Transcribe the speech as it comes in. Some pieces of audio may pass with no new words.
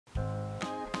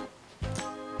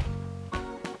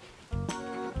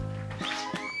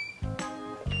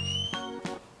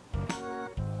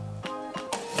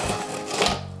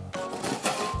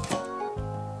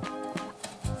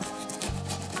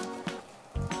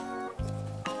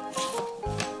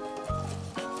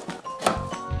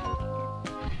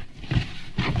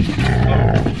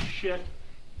shit.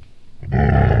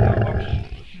 Oh,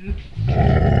 shit.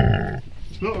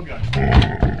 Oh, God.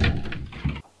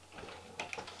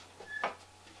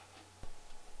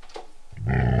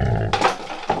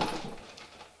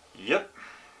 Yep,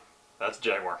 that's a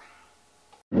Jaguar.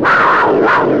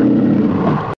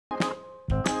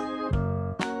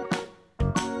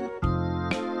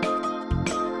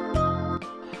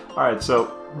 Alright, so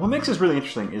what makes this really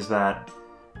interesting is that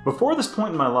before this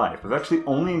point in my life, I've actually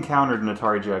only encountered an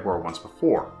Atari Jaguar once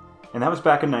before, and that was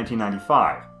back in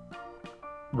 1995.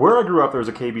 Where I grew up, there was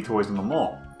a KB Toys in the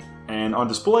mall, and on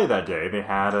display that day, they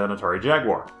had an Atari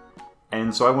Jaguar,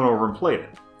 and so I went over and played it.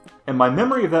 And my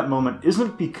memory of that moment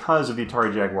isn't because of the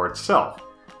Atari Jaguar itself,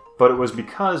 but it was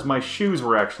because my shoes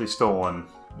were actually stolen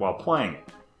while playing it.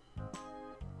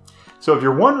 So if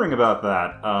you're wondering about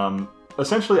that,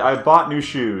 essentially I bought new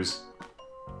shoes,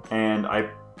 and I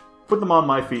put them on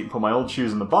my feet and put my old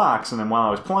shoes in the box, and then while I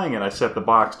was playing it, I set the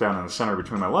box down in the center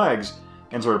between my legs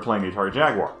and started playing the Atari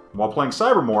Jaguar. While playing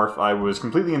Cybermorph, I was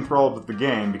completely enthralled with the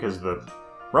game because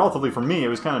relatively for me, it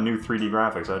was kind of new 3D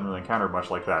graphics. I didn't really encounter much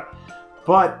like that.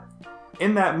 But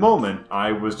in that moment,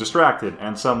 I was distracted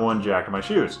and someone jacked my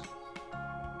shoes.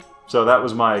 So that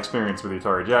was my experience with the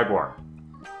Atari Jaguar,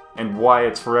 and why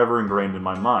it's forever ingrained in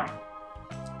my mind.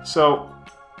 So,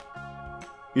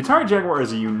 the Atari Jaguar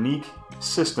is a unique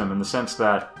system in the sense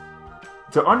that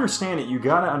to understand it, you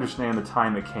gotta understand the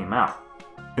time it came out.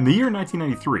 In the year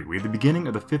 1993, we had the beginning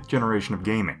of the 5th generation of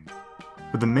gaming,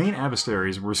 but the main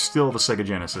adversaries were still the Sega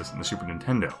Genesis and the Super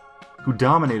Nintendo, who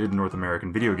dominated the North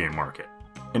American video game market,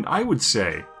 and I would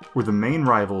say were the main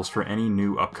rivals for any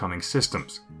new upcoming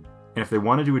systems, and if they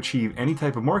wanted to achieve any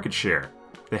type of market share,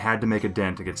 they had to make a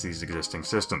dent against these existing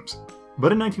systems.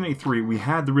 But in 1983, we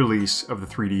had the release of the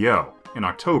 3DO in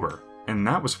October, and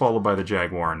that was followed by the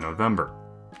Jaguar in November.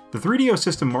 The 3DO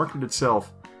system marketed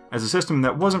itself as a system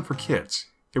that wasn't for kids.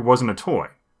 It wasn't a toy,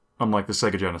 unlike the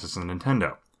Sega Genesis and the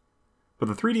Nintendo. But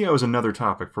the 3DO is another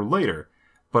topic for later,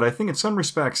 but I think in some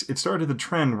respects it started the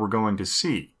trend we're going to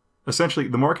see. Essentially,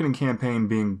 the marketing campaign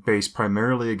being based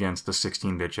primarily against the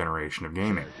 16-bit generation of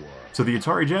gaming. So the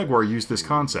Atari Jaguar used this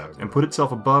concept and put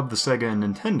itself above the Sega and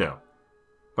Nintendo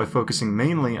by focusing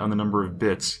mainly on the number of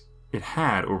bits it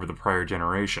had over the prior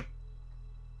generation.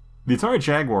 The Atari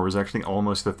Jaguar was actually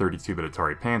almost the 32-bit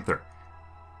Atari Panther,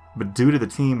 but due to the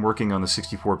team working on the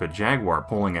 64-bit Jaguar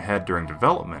pulling ahead during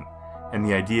development, and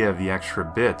the idea of the extra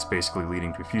bits basically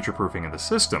leading to future-proofing of the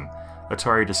system,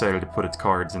 Atari decided to put its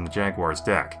cards in the Jaguar's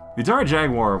deck. The Atari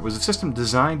Jaguar was a system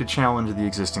designed to challenge the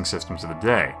existing systems of the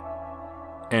day,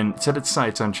 and set its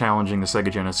sights on challenging the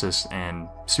Sega Genesis and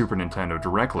Super Nintendo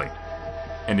directly.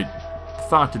 And it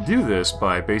thought to do this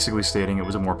by basically stating it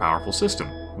was a more powerful system,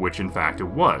 which in fact it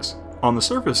was. On the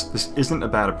surface, this isn't a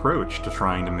bad approach to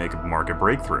trying to make a market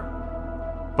breakthrough.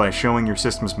 By showing your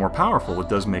system is more powerful, it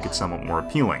does make it somewhat more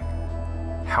appealing.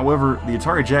 However, the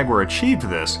Atari Jaguar achieved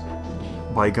this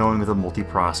by going with a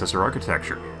multi-processor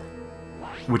architecture,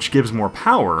 which gives more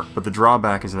power, but the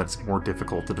drawback is that it's more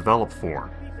difficult to develop for.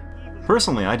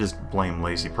 Personally, I just blame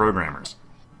lazy programmers.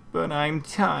 But I'm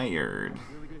tired.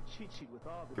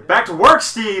 Get back to work,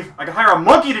 Steve! I can hire a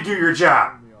monkey to do your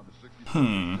job!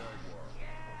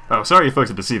 Oh, sorry you folks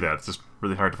had to see that. It's just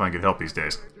really hard to find good help these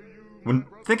days. When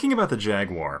thinking about the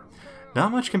Jaguar,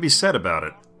 not much can be said about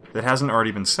it that hasn't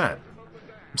already been said.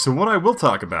 So what I will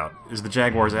talk about is the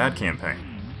Jaguar's ad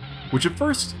campaign, which at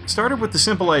first started with the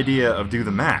simple idea of do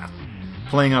the math,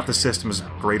 playing off the system's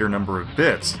greater number of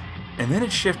bits, and then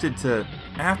it shifted to,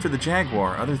 after the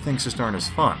Jaguar, other things just aren't as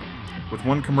fun, with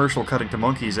one commercial cutting to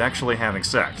monkeys actually having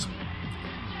sex.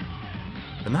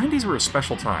 The 90s were a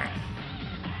special time.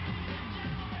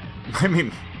 I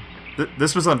mean,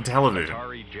 this was on television.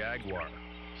 ATARI Jaguar.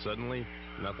 Suddenly,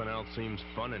 nothing else seems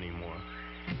fun anymore.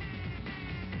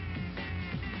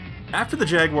 After the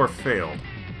Jaguar failed,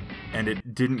 and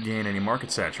it didn't gain any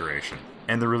market saturation,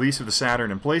 and the release of the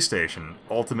Saturn and PlayStation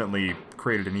ultimately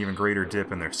created an even greater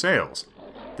dip in their sales,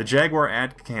 the Jaguar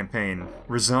ad campaign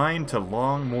resigned to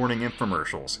long morning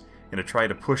infomercials in a try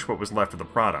to push what was left of the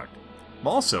product.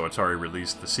 Also, Atari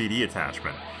released the CD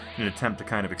attachment in an attempt to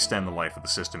kind of extend the life of the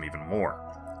system even more.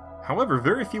 However,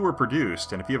 very few were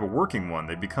produced, and if you have a working one,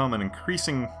 they become an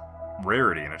increasing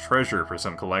rarity and a treasure for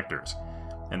some collectors,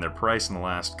 and their price in the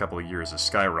last couple of years has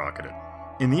skyrocketed.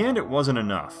 In the end, it wasn't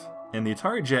enough, and the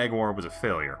Atari Jaguar was a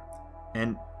failure.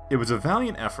 And it was a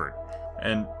valiant effort,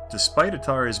 and despite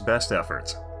Atari's best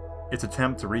efforts, its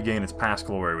attempt to regain its past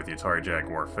glory with the Atari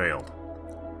Jaguar failed.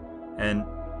 And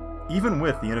even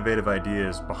with the innovative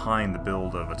ideas behind the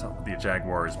build of the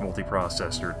Jaguar's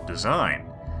multiprocessor design,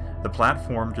 the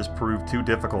platform just proved too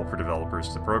difficult for developers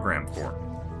to program for.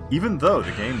 even though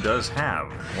the game does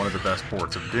have one of the best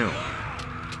ports of Doom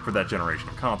for that generation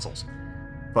of consoles.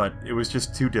 But it was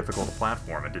just too difficult a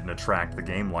platform and didn't attract the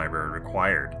game library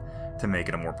required to make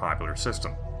it a more popular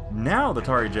system. Now the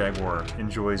ATARI Jaguar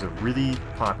enjoys a really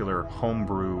popular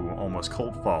homebrew, almost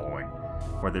cult following,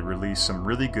 where they release some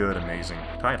really good, amazing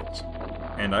titles.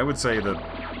 And I would say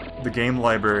that the game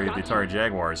library of the ATARI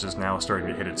Jaguar is just now starting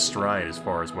to hit its stride as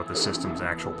far as what the system's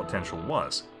actual potential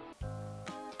was.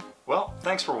 Well,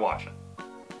 thanks for watching.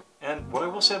 And what I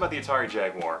will say about the ATARI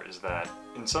Jaguar is that,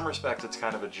 in some respects, it's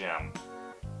kind of a gem,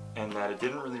 and that it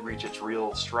didn't really reach its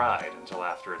real stride until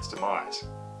after its demise.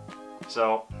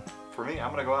 So, for me,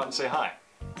 I'm gonna go out and say hi.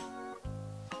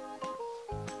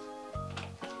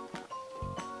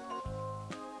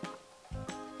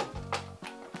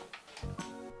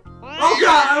 Oh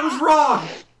god, I was wrong!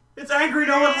 It's angry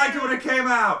no one liked it when it came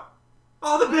out!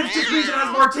 Oh, the bitch just means it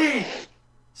has more teeth!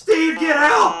 Steve, get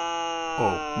help!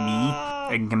 Oh, me?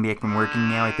 I can come back from working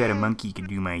now? I thought a monkey could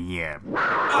do my job.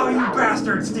 Oh, you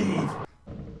bastard, Steve!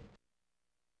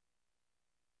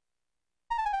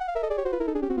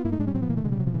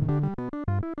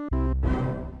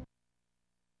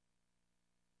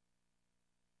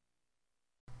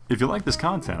 If you like this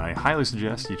content, I highly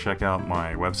suggest you check out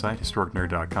my website,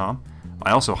 Historicnerd.com.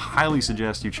 I also highly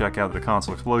suggest you check out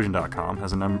theconsoleexplosion.com. It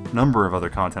has a number of other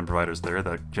content providers there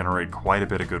that generate quite a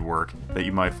bit of good work that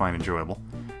you might find enjoyable.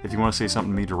 If you want to say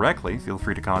something to me directly, feel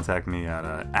free to contact me at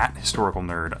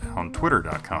 @historicalnerd on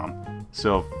Twitter.com.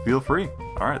 So feel free.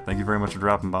 Alright, thank you very much for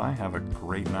dropping by. Have a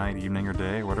great night, evening, or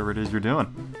day, whatever it is you're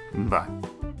doing. Bye.